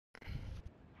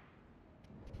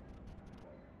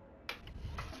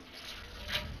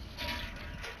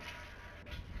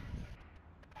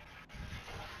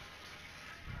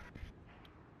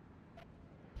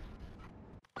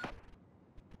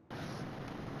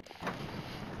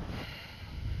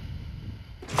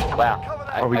Wow,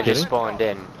 I just spawned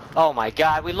in. Oh my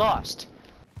god, we lost!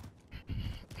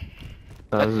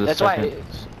 No, That's why.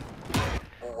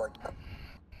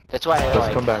 That's why I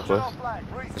Let's come back, boys.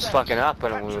 was fucking up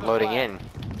when we were loading in.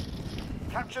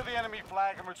 Capture the enemy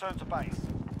flag and return to base.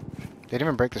 They didn't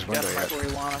even break this window yet. Where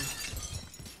you want them.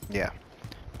 Yeah.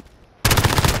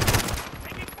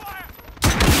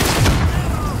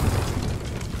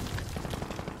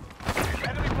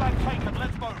 Enemy flag taken,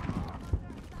 let's move.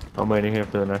 I'm waiting here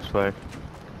for the next flag.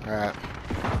 Alright.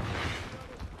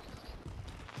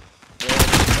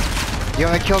 Yo,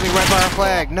 they killed me right by our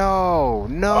flag. No,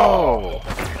 no.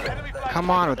 Come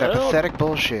on with that pathetic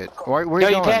bullshit. Where No, you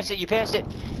you going? passed it, you passed it.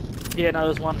 Yeah, no,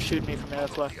 there's one shooting me from there,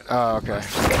 that's why. Oh, okay.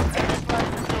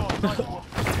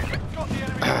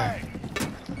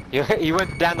 You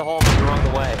went down the hole the wrong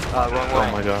way. Wrong way. Oh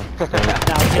my god.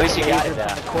 At least you got it in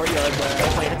now. the courtyard where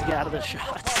I waited to get out of the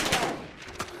shots.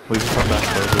 We can come back,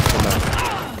 boys. Let's come back.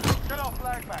 Get our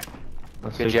flag back.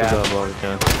 Let's Good take the job. dub while we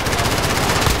can.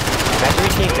 Imagine we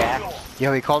came back.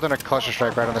 Yo, he called in a cluster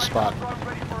strike right on the spot.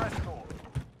 Ready for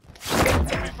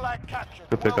escort. Enemy flag captured.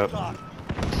 Good pickup. Well done.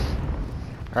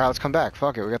 Alright, let's come back.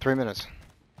 Fuck it, we got 3 minutes.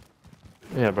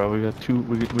 Yeah, bro, we got two.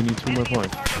 We need 2 more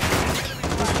points.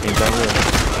 Ain't that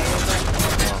real?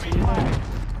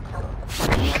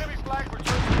 Enemy flag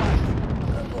return to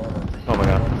base. Oh my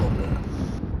god.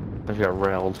 I just got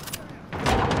railed. Get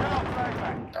our flag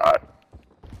back.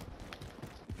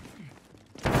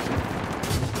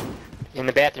 In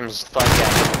the bathrooms, fuck that.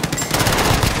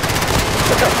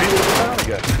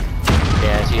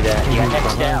 Yeah, I see that. You got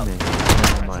X'd Behind out. me.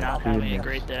 Oh my Not having a goodness.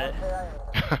 great day.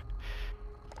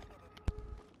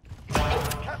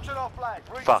 Captured our flag.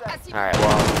 Fuck. Reset. Alright,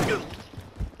 well.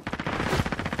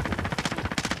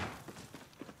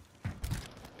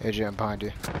 AJ, I'm behind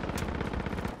you.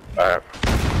 Alright.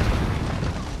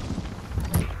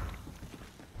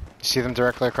 You see them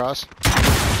directly across?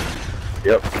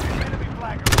 Yep. Enemy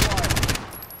flag acquired.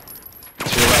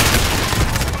 To your left.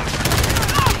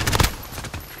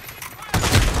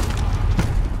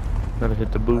 Gotta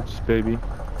hit the boots, baby.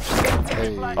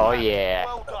 Hey. Oh yeah.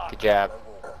 Well done. Good job.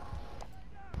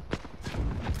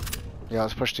 Yeah,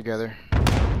 let's push together,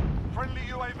 Friendly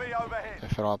UAV overhead.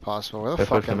 if at all possible. Where the They're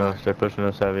fuck pushing am I? us. They're pushing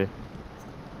us heavy.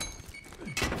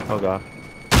 Oh god.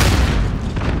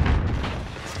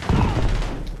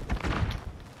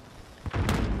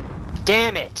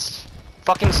 Damn it!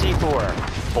 Fucking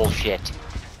C4. Bullshit.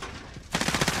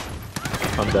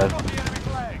 I'm dead. Got the enemy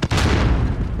flag.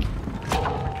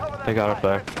 Recover that They got our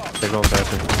flag. flag. They're going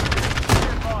faster.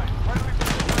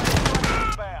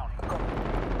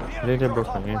 I think they broke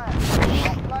my game.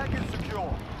 Flag is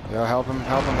secure. Yo, help him,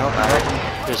 help him, help him, help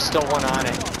him. There's still one on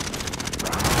it.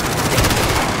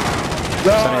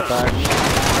 Send it back.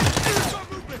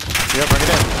 Yo, bring it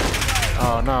in.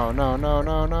 Oh, no, no, no,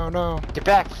 no, no, no. Get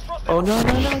back. Oh, no,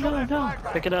 no, no, no, no.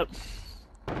 Pick it up.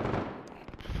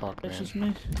 Fuck, This man. is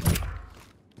me.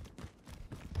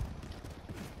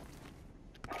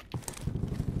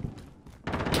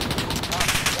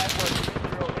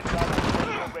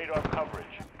 Radar coverage.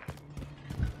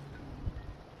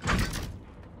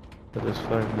 Get this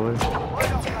flag, boys.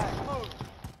 Radar flag, move.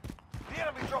 The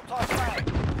enemy dropped our flag.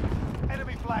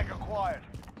 Enemy flag acquired.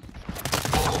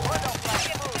 Radar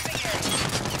flag, move.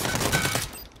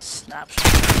 Snapshot.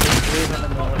 Three of them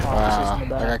in the offices Wow, in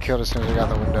the I back. got killed as soon as I got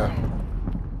the window.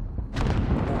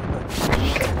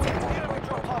 The enemy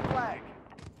dropped our flag.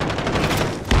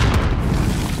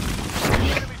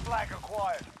 Enemy flag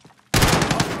acquired.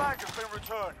 Our flag has been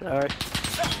returned. Alright.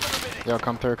 Less than a minute. Yo,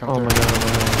 come through, come Oh through. my god, oh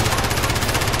my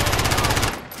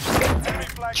god. Enemy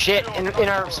flag Shit, secure. in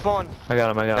our spawn. I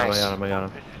got him, I got him, I Nice. got him, I got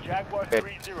him. This is Jaguar Good.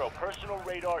 3-0. Personal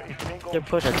radar is bingo. They're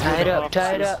pushing Tie it through the up,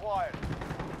 tie it offices. up. Acquired.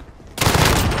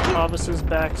 Offices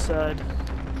backside.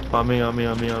 On me, on me,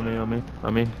 on me, on me, on me.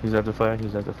 On me. He's at the flag,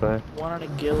 he's at the flag. One on a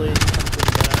ghillie. One to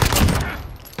the back.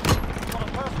 Got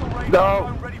a personal radar No.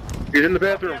 drone ready for He's in the the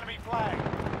bathroom. enemy flag.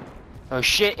 Oh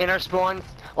shit, in our spawn.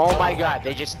 Oh my god,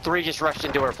 three just rushed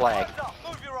into our flag. Hands up,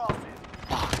 move your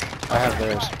asses. I have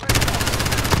theirs.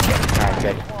 Alright,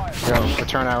 good. Yo,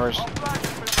 return hours.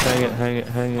 Hang it, hang it,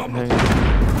 hang it, hang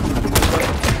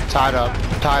it. Tied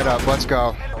up, let's go.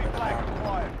 Enemy flag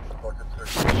acquired. Cover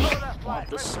that flag.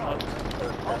 The smoke.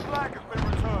 Our flag has been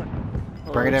returned.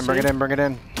 Bring it in, bring it in, bring it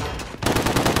in.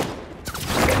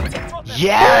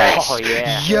 Yes! Oh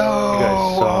yeah. Yo! You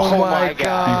guys suck. Oh my Oh my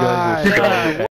god! You guys were so